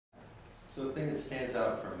So the thing that stands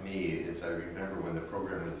out for me is I remember when the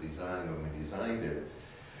program was designed, when we designed it,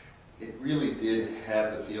 it really did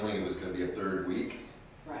have the feeling it was going to be a third week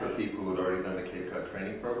for people who had already done the Cape Cod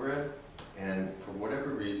training program. And for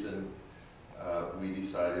whatever reason, we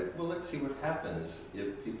decided, well, let's see what happens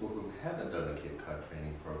if people who haven't done the Cape Cod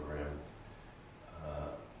training program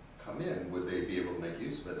come in. Would they be able to make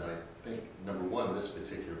use of it? And I think, number one, this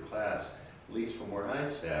particular class, at least from where I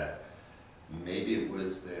sat, maybe it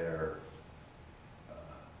was their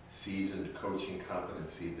seasoned coaching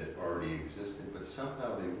competency that already existed, but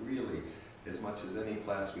somehow they really, as much as any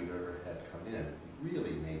class we've ever had come in,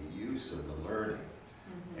 really made use of the learning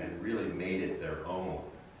and really made it their own.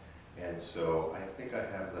 And so I think I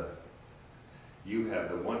have the, you have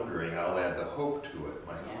the wondering, I'll add the hope to it.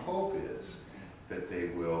 My hope is that they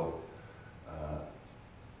will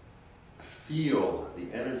feel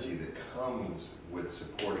the energy that comes with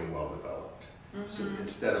supporting well-developed. So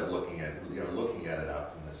instead of looking at, looking at it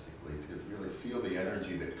optimistically, to really feel the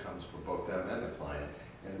energy that comes for both them and the client,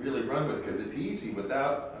 and really run with it, because it's easy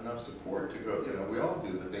without enough support to go, we all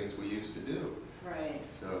do the things we used to do. Right.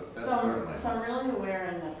 So that's part of my... So I'm really aware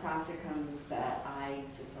in the practicums that I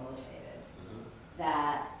facilitated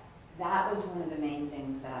that was one of the main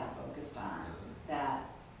things that I focused on. That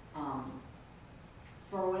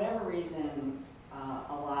for whatever reason,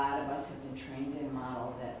 a lot of us have been trained in a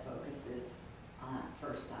model that focuses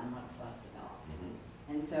first on what's less developed.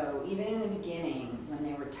 And so even in the beginning, when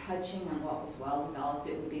they were touching on what was well developed,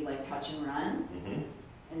 it would be like touch and run.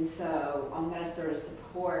 And so I'm going to sort of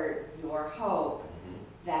support your hope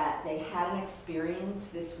that they had an experience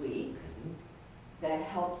this week that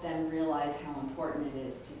helped them realize how important it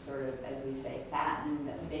is to sort of, as we say, fatten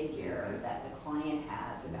the figure that the client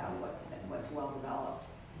has about what's well developed.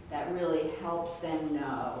 That really helps them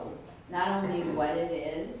know not only what it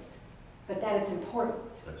is, but that it's important.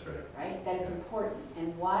 That's right. Right? That it's important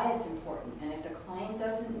and why it's important. And if the client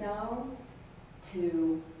doesn't know,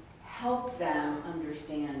 to help them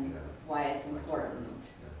understand why it's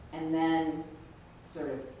important. And then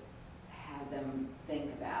sort of have them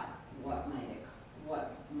think about what might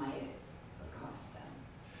it cost them.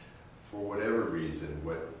 For whatever reason,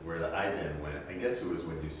 where I then went, I guess it was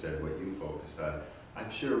when you said what you focused on. I'm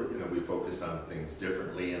sure we focused on things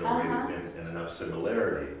differently in a way that and enough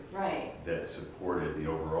similarity that supported the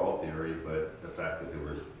overall theory, but the fact that there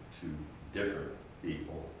was two different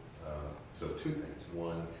people. So two things.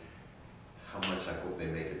 One, how much I hope they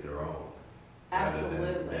make it their own. Absolutely.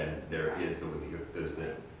 Rather than there is there's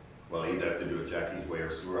the, well, either have to do it Jackie's way or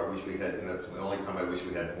Stuart. I wish we had, and that's the only time I wish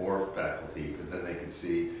we had more faculty, because then they could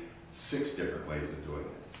see 6 different ways of doing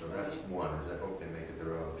it. So that's one, is I hope they make it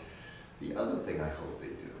their own. The other thing I hope they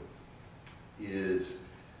do is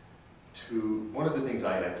one of the things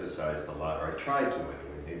I emphasized a lot, or I tried to anyway,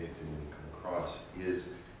 maybe it didn't come across,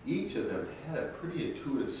 is each of them had a pretty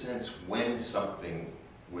intuitive sense when something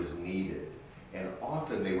was needed. And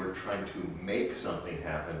often they were trying to make something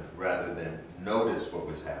happen rather than notice what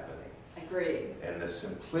was happening. Agreed. And the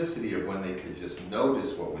simplicity of when they could just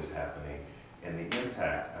notice what was happening and the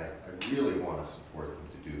impact, I really want to support them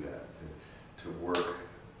to do that, to work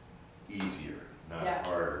easier, not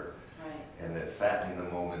harder. Right. And that fattening the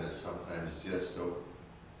moment is sometimes just so,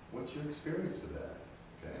 what's your experience of that?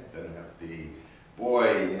 Okay? It doesn't have to be,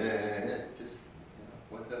 boy, just,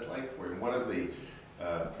 what's that like for you? And one of the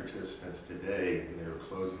participants today, and they were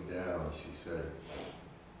closing down, she said,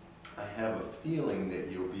 I have a feeling that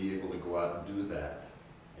you'll be able to go out and do that.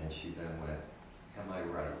 And she then went, am I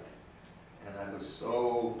right? And I was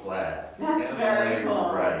so glad. That's very cool.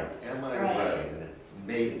 Am I right? And it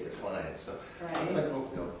made it to clients. So I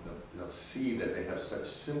hope they'll see that they have such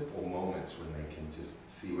simple moments when they can just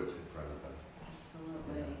see what's in front of them.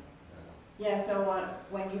 Absolutely. Yeah, so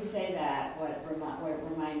when you say that, what it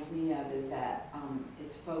reminds me of is that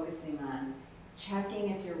is focusing on checking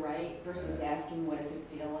if you're right versus asking what does it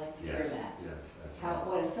feel like to hear that. Yes, that's right.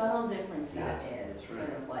 What a subtle difference that is. That's right.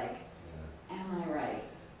 Sort of like, am I right?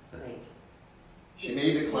 Like, she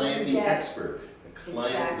made the client the expert. The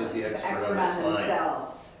client was the expert on the client.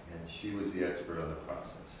 Themselves. And she was the expert on the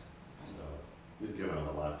process. So we've given them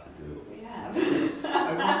a lot to do. We have.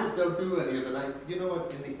 I wonder if they'll do any of it. You know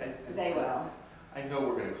what? They will. I know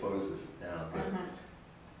we're going to close this down, but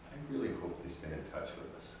I really hope they stay in touch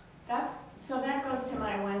with us. So that goes to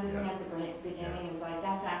my wondering at the beginning is like,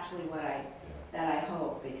 that's actually what I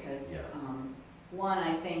hope, because one,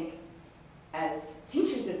 I think as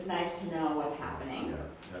teachers it's nice to know what's happening,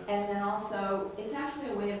 and then also it's actually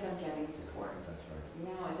a way of them getting support.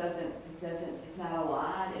 That's right. It's not a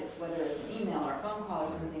lot. It's whether it's an email or a phone call or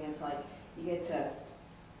something. It's like you get to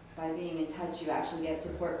By being in touch, you actually get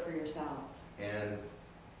support for yourself. And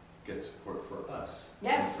get support for us.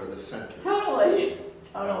 Yes. And for the center. Totally.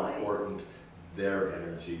 How important their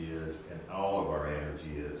energy is, and all of our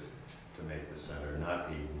energy is, to make the center not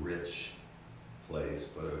a rich place,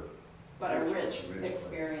 but a rich experience.